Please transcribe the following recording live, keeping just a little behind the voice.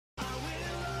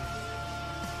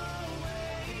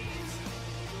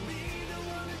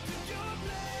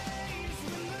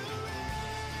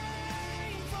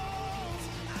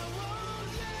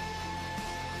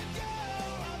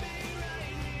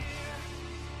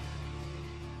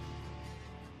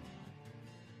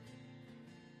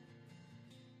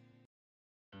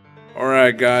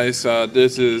Alright guys,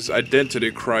 this is Identity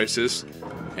Crisis,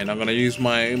 and I'm gonna use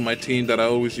my team that I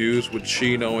always use with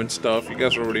Chino and stuff. You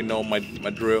guys already know my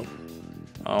drill.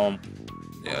 Yeah,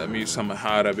 let me use some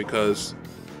Hada because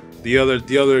the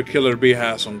other Killer Bee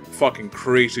has some fucking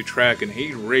crazy track and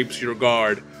he rapes your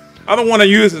guard. I don't want to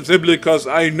use him simply because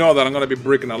I know that I'm gonna be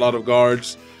breaking a lot of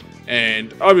guards,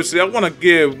 and obviously I want to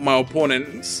give my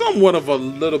opponent somewhat of a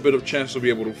little bit of chance to be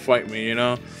able to fight me. You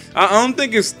know, I don't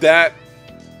think it's that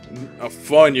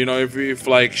fun, you know, if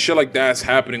like shit like that's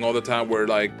happening all the time where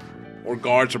like or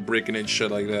guards are breaking and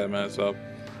shit like that, man. So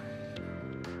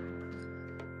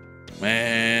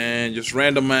man, just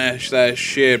random mash that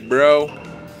shit, bro.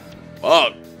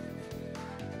 Fuck.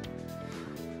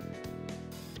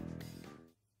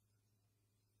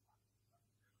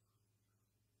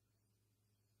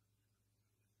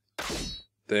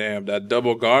 Damn, that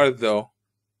double guard though.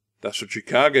 That's what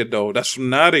Chicago though. That's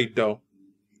naughty though.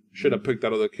 Should have picked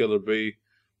that other Killer Bee.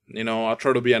 You know, I'll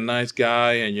try to be a nice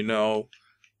guy and, you know,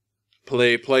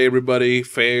 play everybody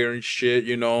fair and shit,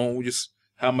 you know, just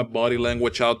have my body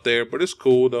language out there. But it's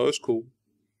cool though, it's cool.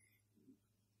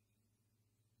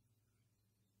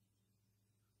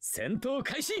 I can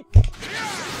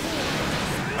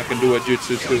do a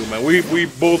jutsu too, man. We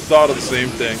both thought of the same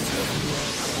thing.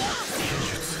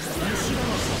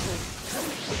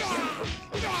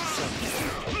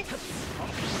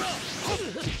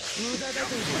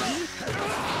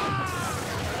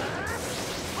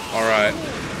 Alright.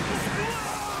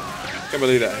 Can't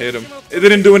believe that hit him. It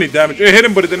didn't do any damage. It hit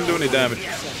him, but it didn't do any damage.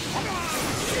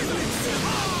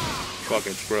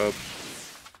 Fucking scrub.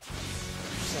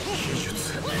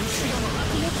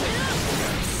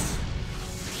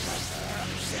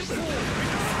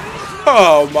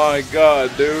 Oh my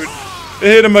god, dude.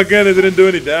 It hit him again, it didn't do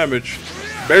any damage.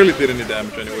 Barely did any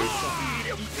damage anyway.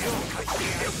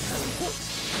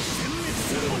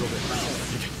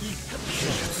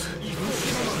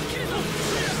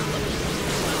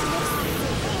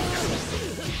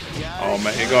 Oh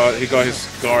man, he got his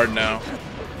guard now.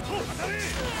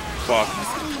 Fuck.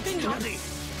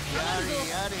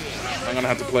 I'm gonna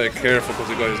have to play it careful because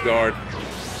he got his guard.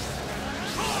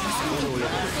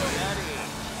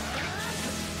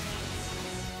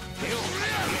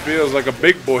 He feels like a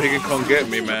big boy. He can come get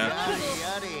me, man.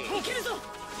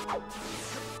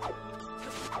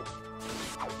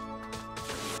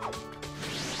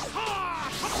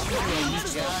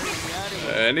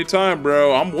 Anytime,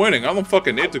 bro. I'm winning. I don't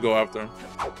fucking need to go after him.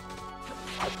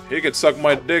 He could suck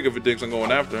my dick if he thinks I'm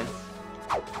going after him.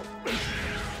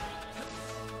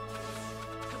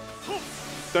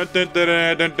 I'm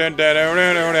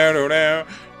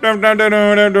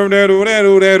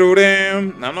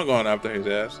not going after his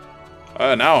ass.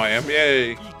 Now I am.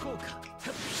 Yay.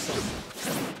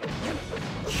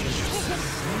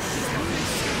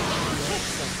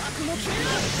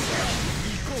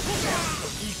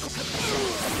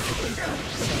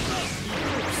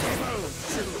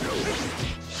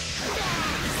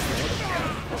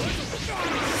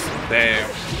 Damn.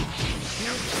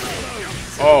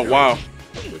 Oh, wow.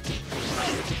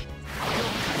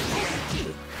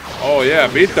 Oh, yeah.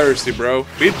 Be thirsty, bro.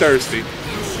 Be thirsty.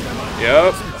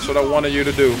 Yep. That's what I wanted you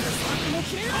to do.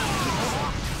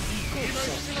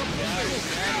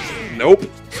 Nope.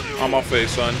 On my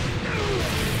face, son.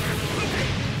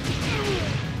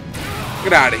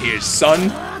 Get out of here, son.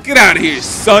 Get out of here,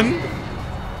 son.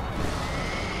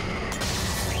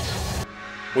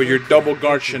 With your double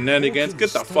guard shenanigans,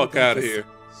 get the fuck out of here.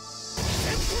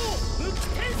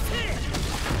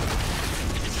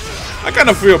 I kind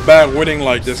of feel bad winning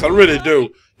like this. I really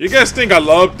do. You guys think I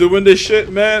love doing this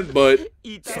shit, man? But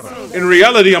in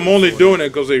reality, I'm only doing it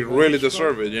because they really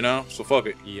deserve it, you know? So fuck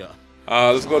it.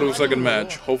 Let's go to the second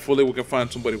match. Hopefully we can find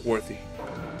somebody worthy.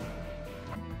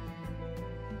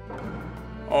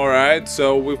 Alright,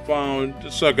 so we found the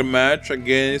second match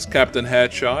against Captain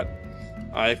Headshot.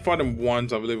 I fought him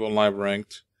once, I believe, on live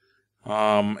ranked.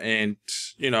 And,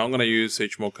 you know, I'm gonna use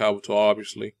HMO Kabuto,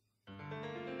 obviously.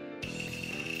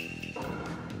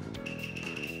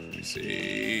 Let me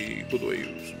see, who do I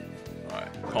use?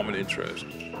 Alright, common interest.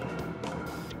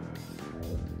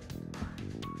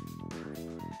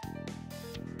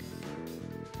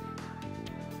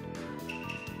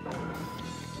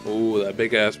 Ooh, that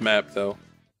big ass map, though.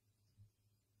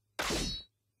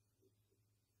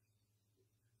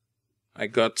 I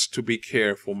got to be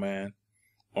careful, man,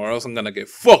 or else I'm gonna get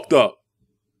fucked up.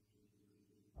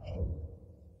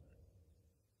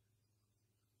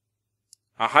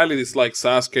 I highly dislike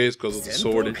Sasuke's because of the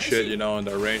sword and shit, you know, and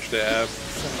the range they have.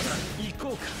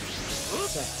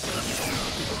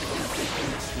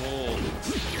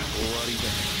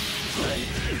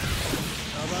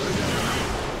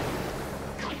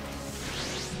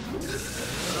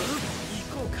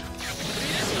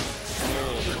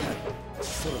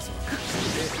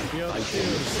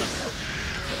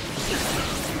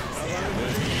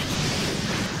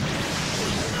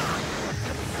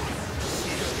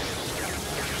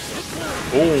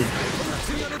 Boom.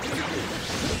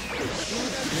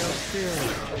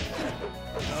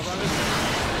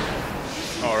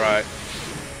 All right.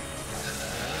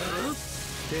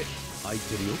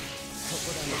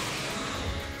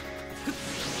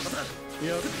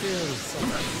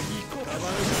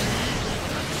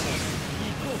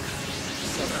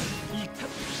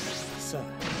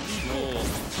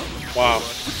 Wow.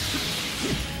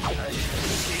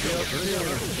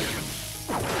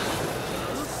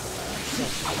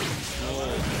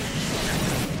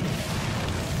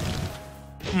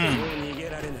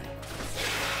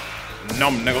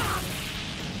 Numb, nigga.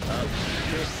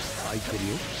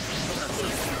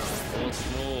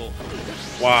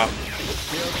 Wow.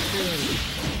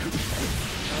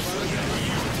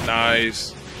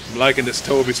 Nice. I'm liking this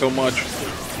Toby so much.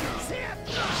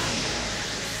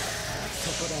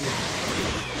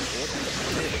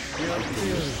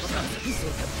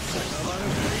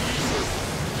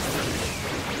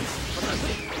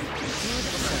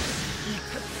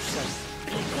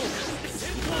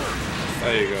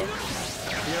 There you go.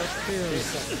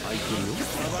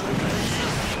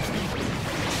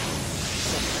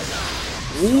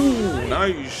 Ooh,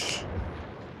 nice.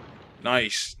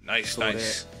 Nice.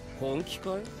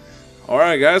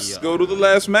 Alright guys, let's go to the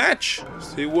last match.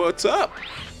 See what's up.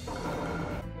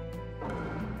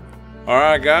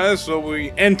 Alright guys, so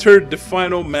we entered the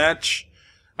final match.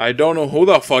 I don't know who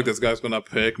the fuck this guy's gonna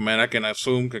pick, man. I can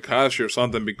assume Kakashi or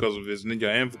something because of his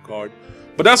ninja info card.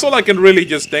 But that's all I can really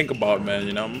just think about, man,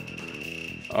 you know?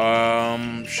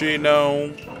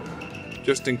 Shino.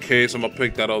 Just in case I'm gonna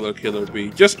pick that other Killer Bee.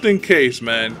 Just in case,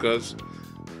 man, because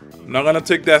I'm not gonna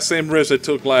take that same risk I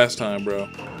took last time, bro.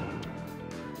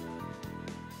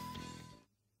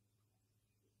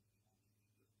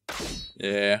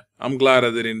 Yeah, I'm glad I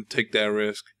didn't take that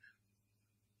risk.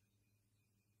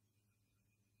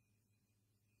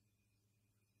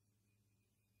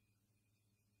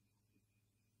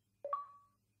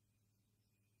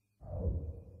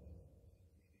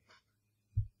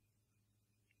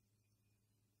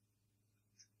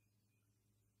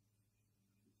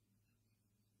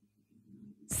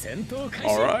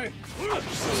 All right.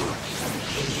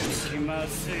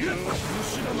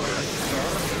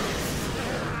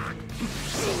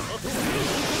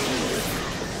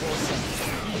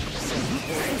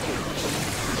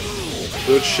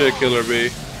 Good shit, Killer Bee.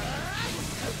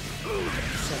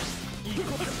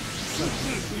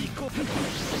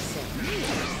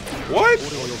 What?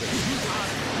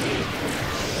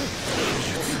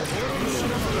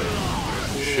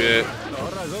 Shit.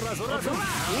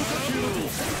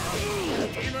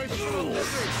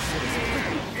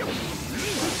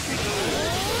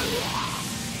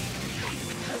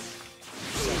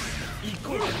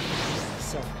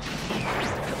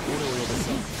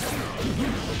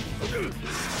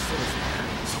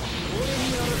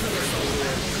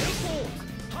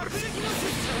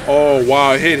 Oh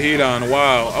wow, hit Hidan.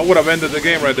 Wow, I would have ended the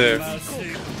game right there. Man,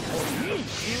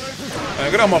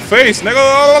 get out my face, nigga.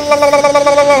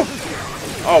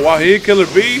 Oh wow, he hit Killer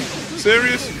Bee?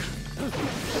 Serious?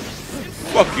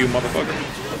 Fuck you, motherfucker.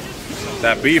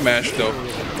 That B mash though.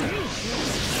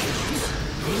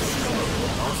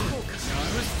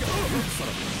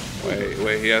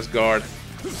 Wait, he has guard.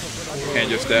 Can't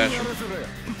just dash him.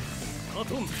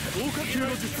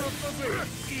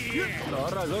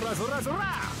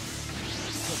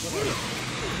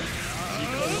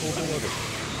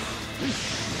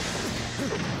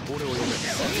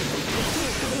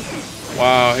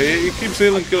 Wow, he keeps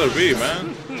healing Killer Bee,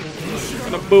 man.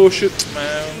 What a bullshit,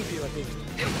 man.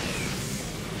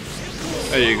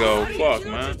 There you go. Fuck,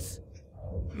 man.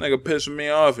 Nigga pissing me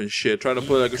off and shit. Try to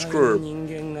play like a scrub.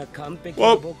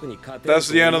 Well, that's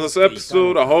the end of this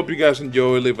episode. I hope you guys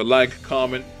enjoy. Leave a like,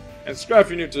 comment, and subscribe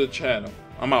if you're new to the channel.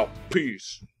 I'm out.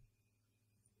 Peace.